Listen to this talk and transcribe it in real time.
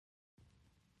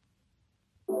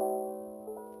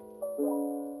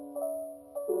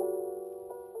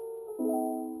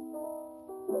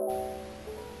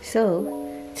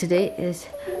So, today is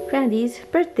Randy's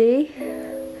birthday.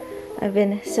 I've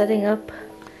been setting up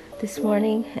this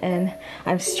morning and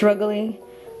I'm struggling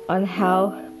on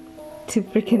how to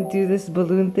freaking do this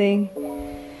balloon thing.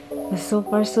 But so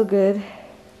far so good.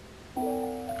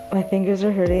 My fingers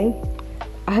are hurting.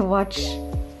 I watched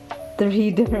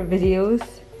 3 different videos.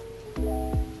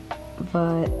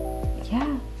 But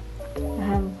yeah, I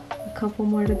have a couple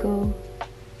more to go.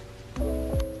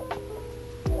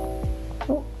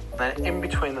 Then in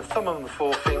between the thumb and the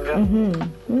forefinger.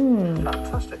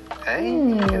 Fantastic. Hey,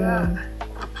 look at that.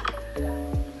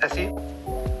 That's it.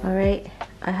 Alright,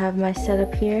 I have my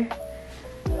setup here.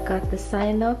 Got the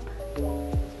sign up.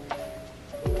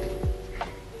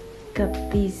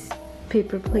 Got these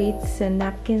paper plates and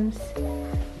napkins.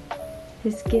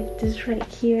 His gift is right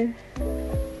here.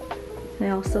 And I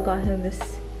also got him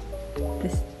this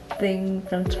thing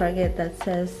from Target that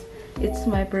says, "It's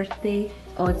my birthday."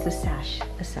 Oh, it's a sash.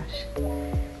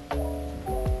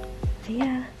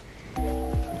 Yeah.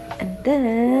 And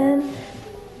then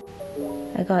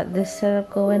I got this setup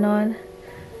going on.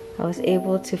 I was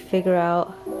able to figure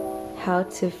out how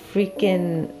to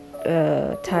freaking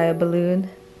tie a balloon.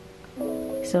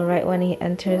 So right when he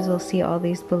enters, we'll see all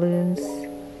these balloons.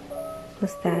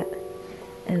 What's that?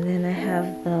 And then I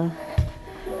have the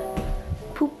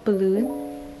poop balloon,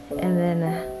 and then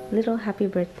a little happy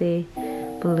birthday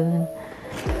balloon.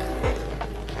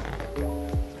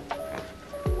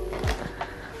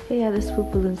 Yeah, this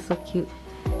poop balloon's so cute.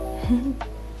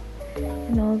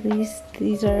 And all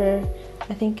these are,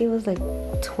 I think it was like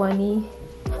 20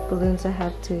 balloons I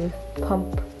had to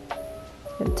pump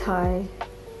and tie.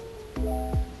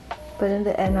 But in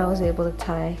the end, I was able to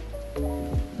tie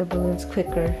the balloons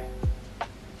quicker.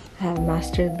 I have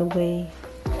mastered the way.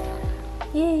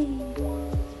 Yay!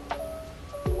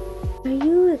 Are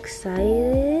you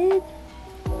excited?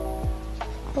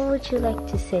 What would you like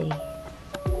to say?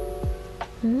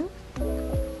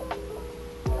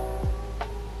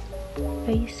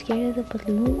 Are you scared of the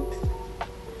balloons?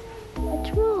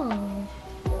 What's wrong?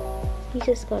 He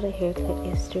just got a haircut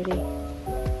yesterday.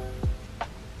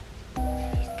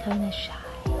 He's kinda shy.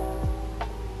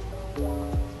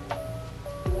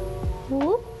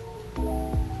 Whoop.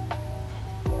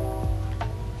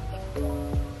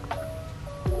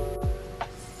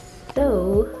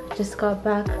 So, just got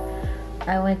back.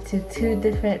 I went to 2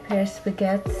 different pairs of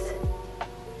spaghettis,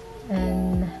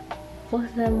 and both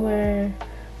of them were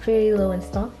very low in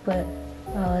stock, but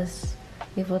I was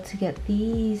able to get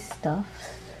these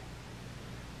stuffs.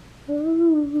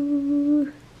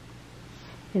 Ooh.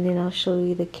 And then I'll show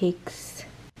you the cakes.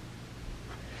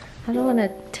 I don't want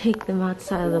to take them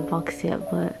outside of the box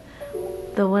yet, but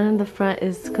the one in the front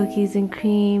is cookies and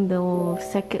cream, the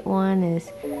second one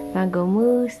is mango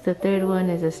mousse, the third one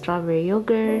is a strawberry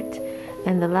yogurt,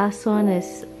 and the last one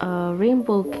is a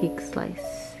rainbow cake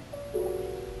slice.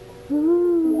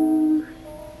 Ooh.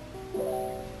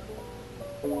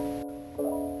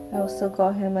 I also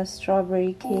got him a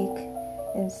strawberry cake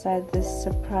inside this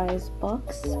surprise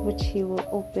box, which he will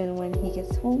open when he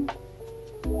gets home.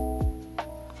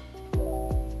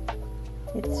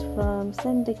 It's from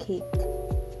Senda Cake.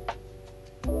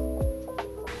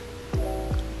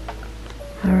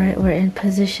 Alright, we're in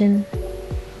position.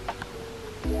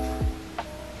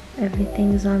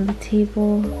 Everything's on the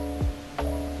table.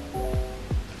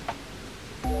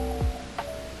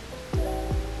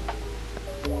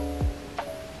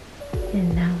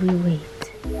 And now we wait.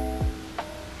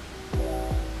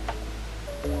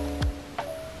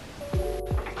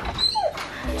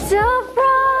 Surprise!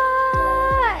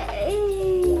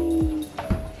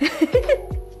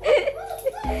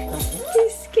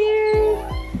 He's scared.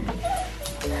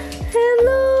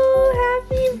 Hello,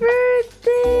 happy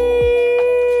birthday!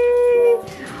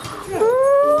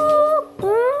 Ooh,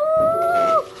 ooh,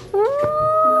 ooh.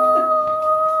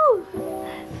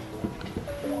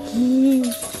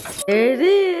 There it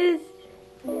is.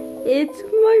 It's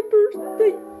my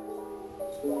birthday.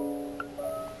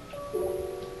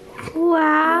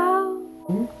 Wow.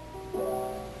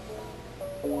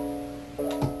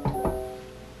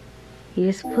 You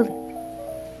just pull it.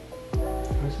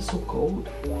 Why is it so cold?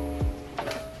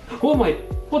 Oh my,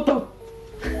 what the?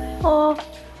 Oh.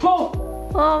 Oh!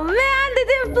 Oh man, they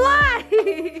didn't fly!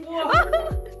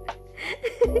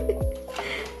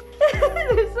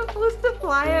 They're supposed to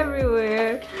fly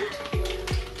everywhere.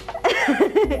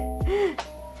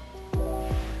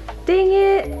 Dang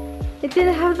it! It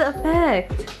didn't have the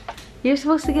effect. You're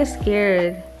supposed to get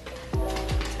scared.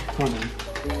 Come on then.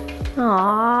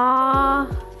 Aww.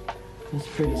 It's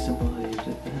pretty simple how you did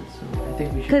that, so I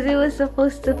think we should. Because it was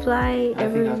supposed to fly I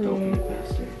think I have to open everywhere. it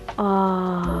faster.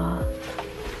 Aww.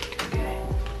 Okay.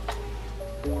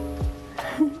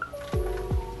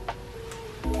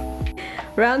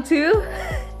 Round 2?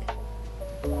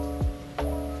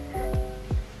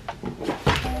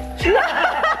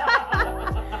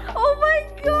 Oh my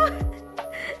god!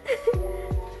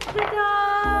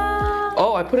 Ta-da!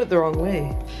 Oh, I put it the wrong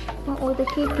way. Oh, the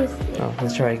cake is... Oh,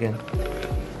 let's try again.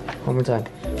 One more time.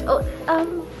 Oh,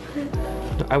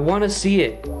 I want to see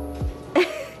it.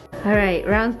 Alright,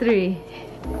 round 3.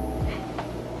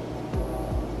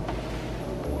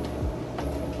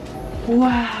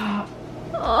 Wow.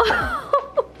 Oh,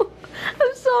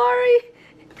 I'm sorry.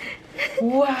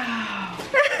 Wow.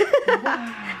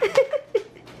 Wow.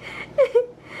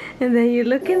 And then you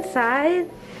look inside.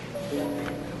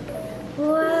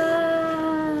 Wow.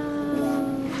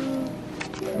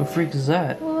 What freak is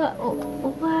that? Wow.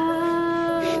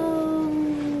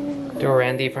 Dear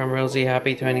Randy from Rosey,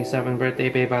 happy 27th birthday,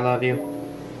 babe. I love you.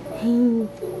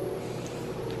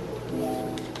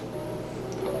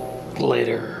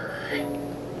 Later.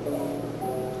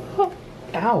 Oh,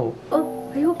 ow.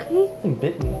 Oh, are you okay? It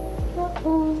bit me.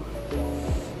 Uh-oh.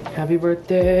 Happy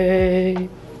birthday.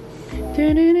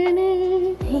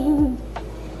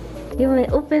 You want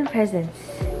to open presents.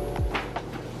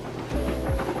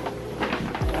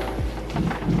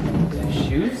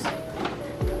 Shoes?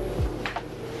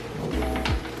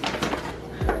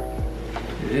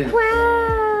 It is. Wow.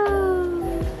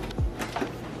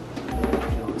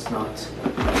 No, it's not.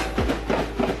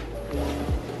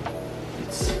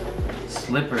 It's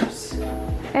slippers.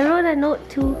 I wrote a note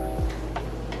too.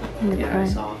 In the Yeah, I front.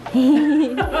 saw.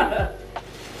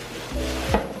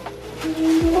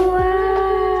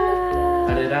 Wow.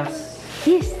 Adidas.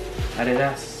 Yes.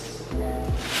 Adidas.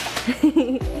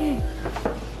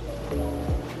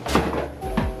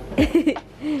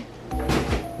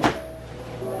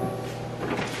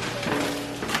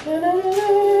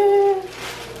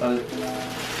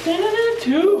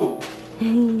 Two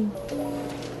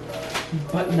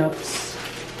button-ups.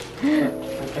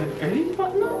 Are these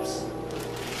button-ups?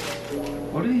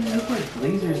 What do these look like?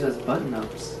 Lasers as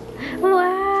button-ups.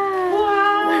 Wow.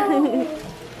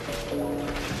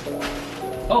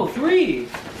 Oh, 3!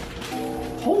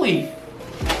 Holy!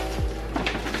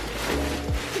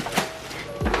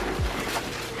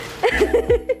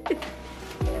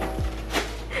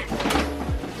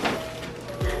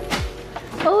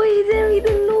 Oh, he didn't read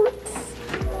the notes.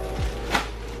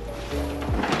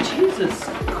 Jesus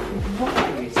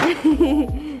Christ!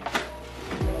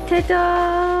 Ta-da!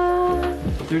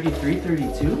 33,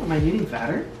 32? Am I getting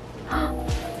fatter?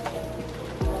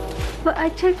 But I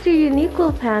checked your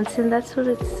Uniqlo pants and that's what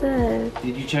it said.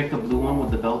 Did you check the blue one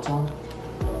with the belt on?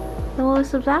 No,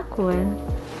 it's the black one.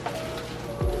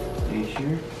 Are you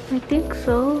sure? I think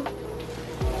so.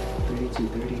 32,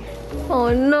 30.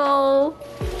 Oh no!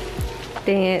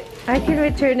 Dang it. I can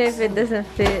return it if it doesn't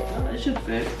fit. Oh, that should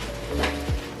fit.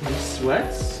 These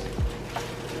sweats?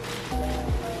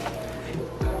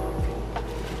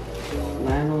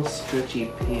 Flannel stretchy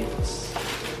pants.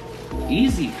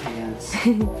 Easy pants.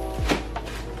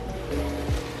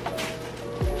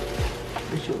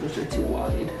 My shoulders are too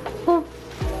wide. Oh.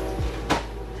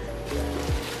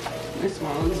 My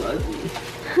smile is ugly.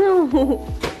 Oh.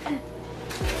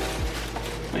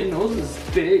 My nose is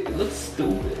big. It looks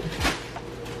stupid.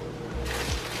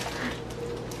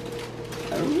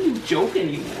 I don't even joke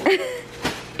anymore.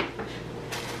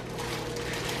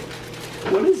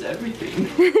 What is everything?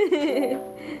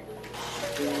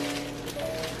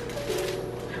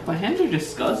 My hands are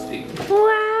disgusting.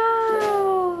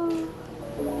 Wow!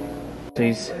 So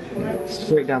he's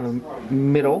straight down the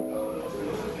middle.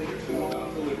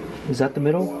 Is that the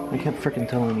middle? I can't freaking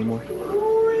tell anymore.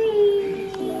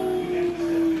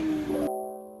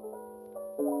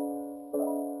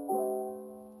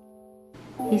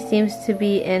 He seems to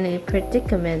be in a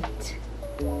predicament.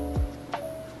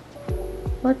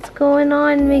 What's going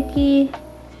on, Mickey?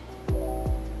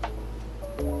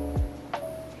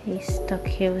 He's stuck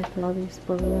here with all these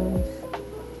balloons.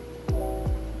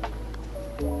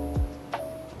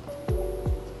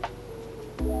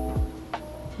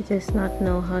 He does not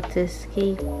know how to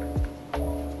escape.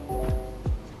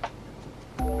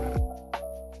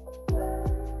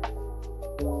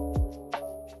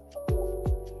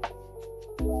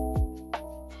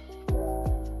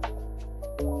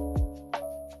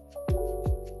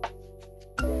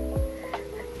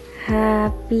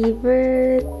 Happy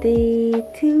birthday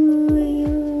to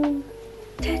you.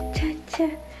 Cha cha cha.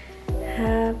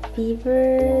 Happy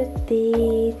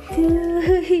birthday to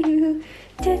you.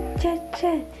 Cha cha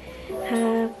cha.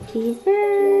 Happy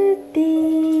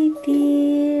birthday,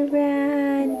 dear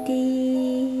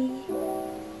Randy.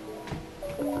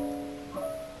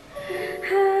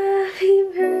 Happy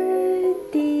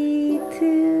birthday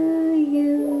to you.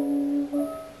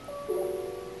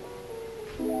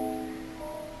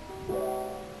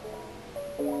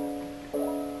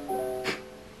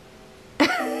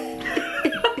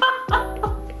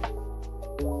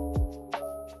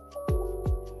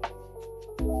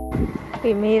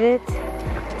 We made it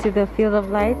to the Field of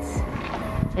Lights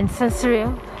in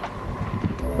Sensorio.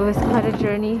 It was quite a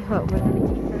journey, but we're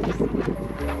gonna eat first.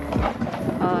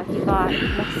 He got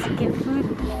Mexican food.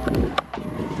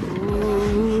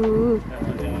 Ooh.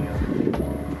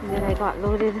 And then I got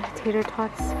loaded tater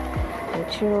tots and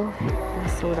churro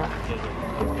and soda.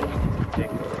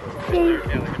 Yay.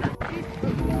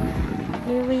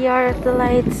 Here we are at the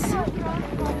lights.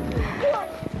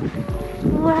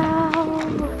 Wow.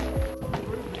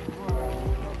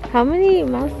 How many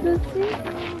miles does it say?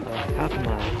 Half a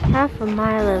mile. Half a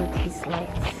mile of these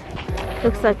lights.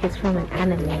 Looks like it's from an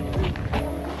anime.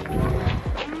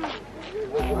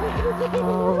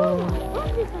 Wow.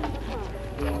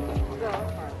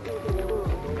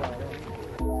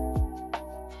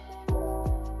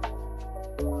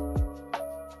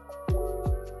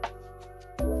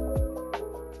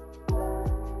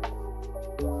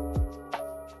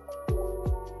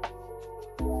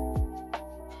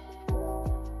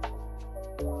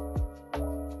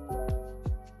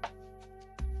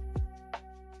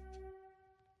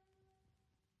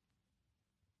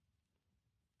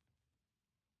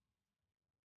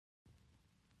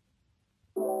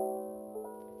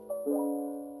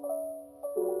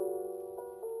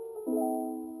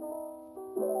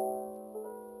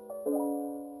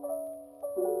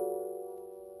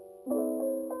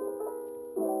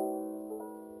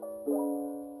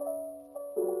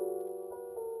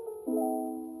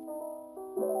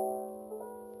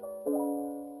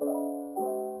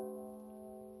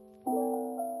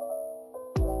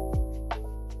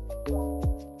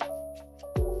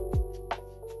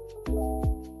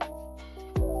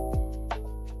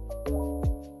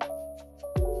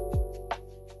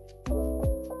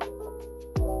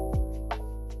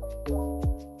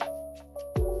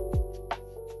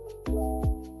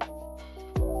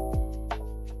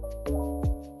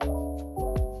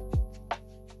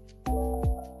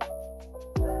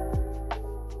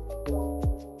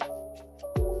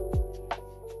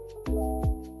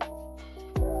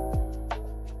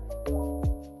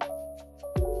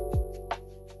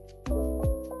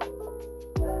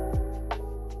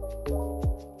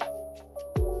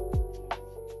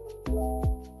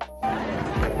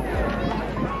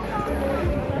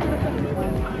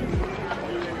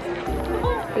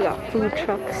 They got food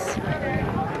trucks.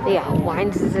 They got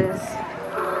wine scissors.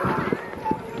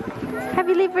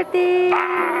 Happy late birthday!